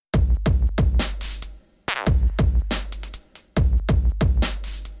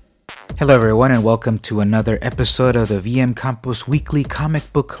Hello everyone and welcome to another episode of the vmcampos Weekly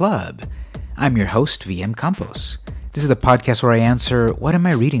Comic Book Club. I'm your host, vmcampos. This is the podcast where I answer, what am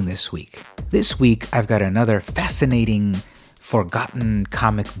I reading this week? This week, I've got another fascinating, forgotten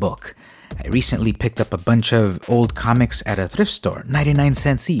comic book. I recently picked up a bunch of old comics at a thrift store, 99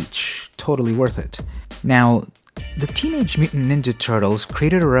 cents each. Totally worth it. Now, the Teenage Mutant Ninja Turtles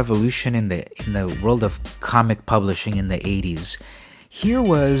created a revolution in the world of comic publishing in the 80s. Here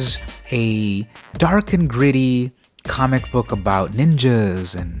was a dark and gritty comic book about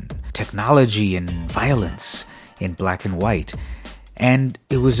ninjas and technology and violence in black and white. And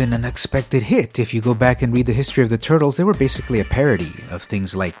it was an unexpected hit. If you go back and read the history of the Turtles, they were basically a parody of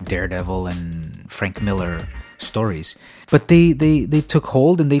things like Daredevil and Frank Miller stories. But they took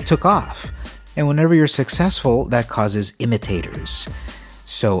hold and they took off. And whenever you're successful, that causes imitators.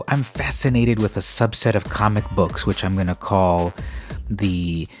 So I'm fascinated with a subset of comic books, which I'm going to call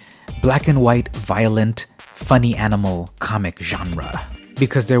the black and white, violent, funny animal comic genre.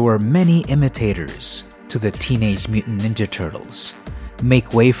 Because there were many imitators to the Teenage Mutant Ninja Turtles.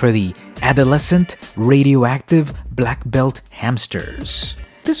 Make way for the Adolescent Radioactive Black Belt Hamsters.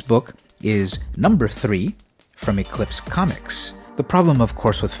 This book is number 3 from Eclipse Comics. The problem, of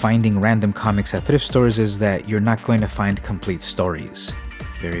course, with finding random comics at thrift stores is that you're not going to find complete stories.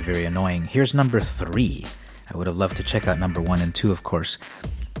 Very, very annoying. Here's number 3. I would have loved to check out number 1 and 2, of course.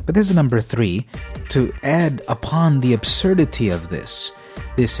 But this is number 3. To add upon the absurdity of this,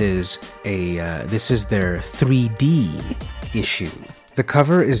 this is their 3D issue. The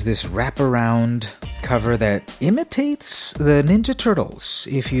cover is this wraparound cover that imitates the Ninja Turtles.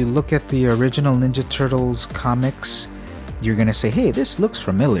 If you look at the original Ninja Turtles comics, you're going to say, hey, this looks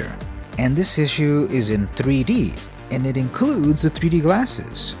familiar. And this issue is in 3D, and it includes the 3D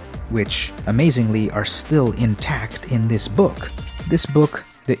glasses, which amazingly are still intact in this book. This book,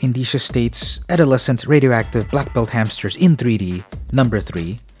 the indicia states Adolescent Radioactive Black Belt Hamsters in 3D, number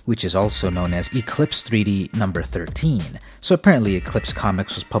 3, which is also known as Eclipse 3D number 13. So apparently Eclipse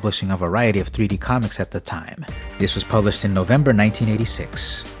Comics was publishing a variety of 3D comics at the time. This was published in November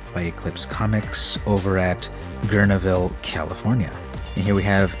 1986 by Eclipse Comics over at Guerneville, California. And here we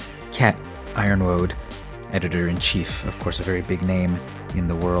have Kat Ironwood, editor-in-chief, of course a very big name in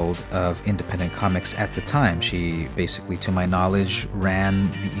the world of independent comics at the time. She basically, to my knowledge,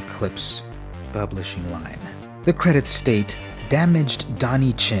 ran the Eclipse publishing line. The credits state, damaged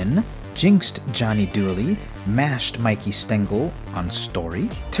Donnie Chin, jinxed Johnny Dooley, mashed Mikey Stengel on story,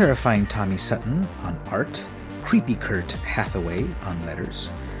 terrifying Tommy Sutton on art, creepy Kurt Hathaway on letters,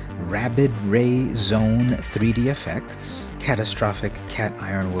 rabid Ray Zone 3D effects, catastrophic Kat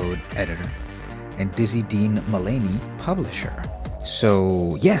Ironwood editor, and Dizzy Dean Mullaney publisher.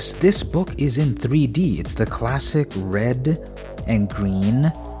 So yes, this book is in 3D. It's the classic red and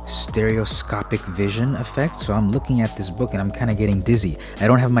green stereoscopic vision effect. So I'm looking at this book and I'm kind of getting dizzy. I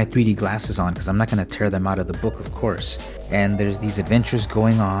don't have my 3D glasses on because I'm not going to tear them out of the book, of course. And there's these adventures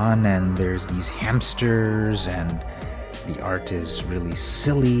going on and there's these hamsters and the art is really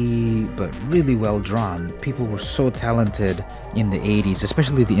silly but really well drawn. People were so talented in the 80s,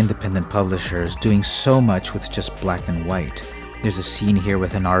 especially the independent publishers, doing so much with just black and white. There's a scene here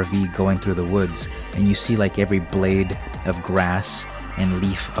with an RV going through the woods and you see like every blade of grass and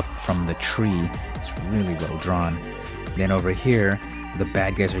leaf up from the tree. It's really well drawn. Then over here, the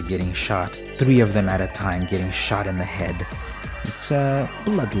bad guys are getting shot, 3 of them at a time getting shot in the head. It's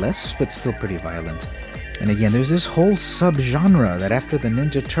bloodless, but still pretty violent. And again, there's this whole subgenre that after the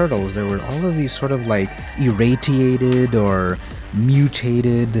Ninja Turtles, there were all of these sort of like irradiated or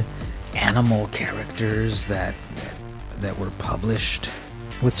mutated animal characters that were published.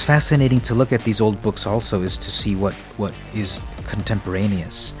 What's fascinating to look at these old books also is to see what is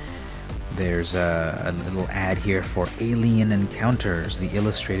contemporaneous. There's a little ad here for Alien Encounters, the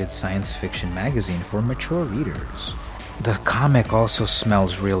illustrated science fiction magazine for mature readers. The comic also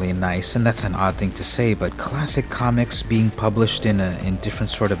smells really nice, and that's an odd thing to say, but classic comics being published in different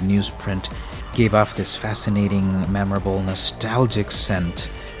sort of newsprint gave off this fascinating, memorable, nostalgic scent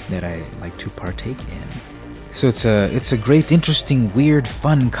that I like to partake in. So it's a great, interesting, weird,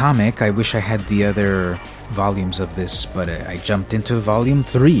 fun comic. I wish I had the other volumes of this, but I jumped into volume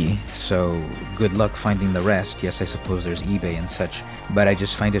 3, so good luck finding the rest. Yes, I suppose there's eBay and such, but I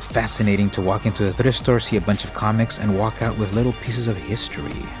just find it fascinating to walk into a thrift store, see a bunch of comics, and walk out with little pieces of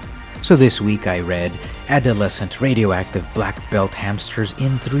history. So this week I read Adolescent Radioactive Black Belt Hamsters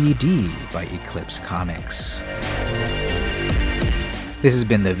in 3D by Eclipse Comics. This has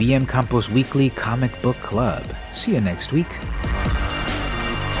been the vmcampos Weekly Comic Book Club. See you next week.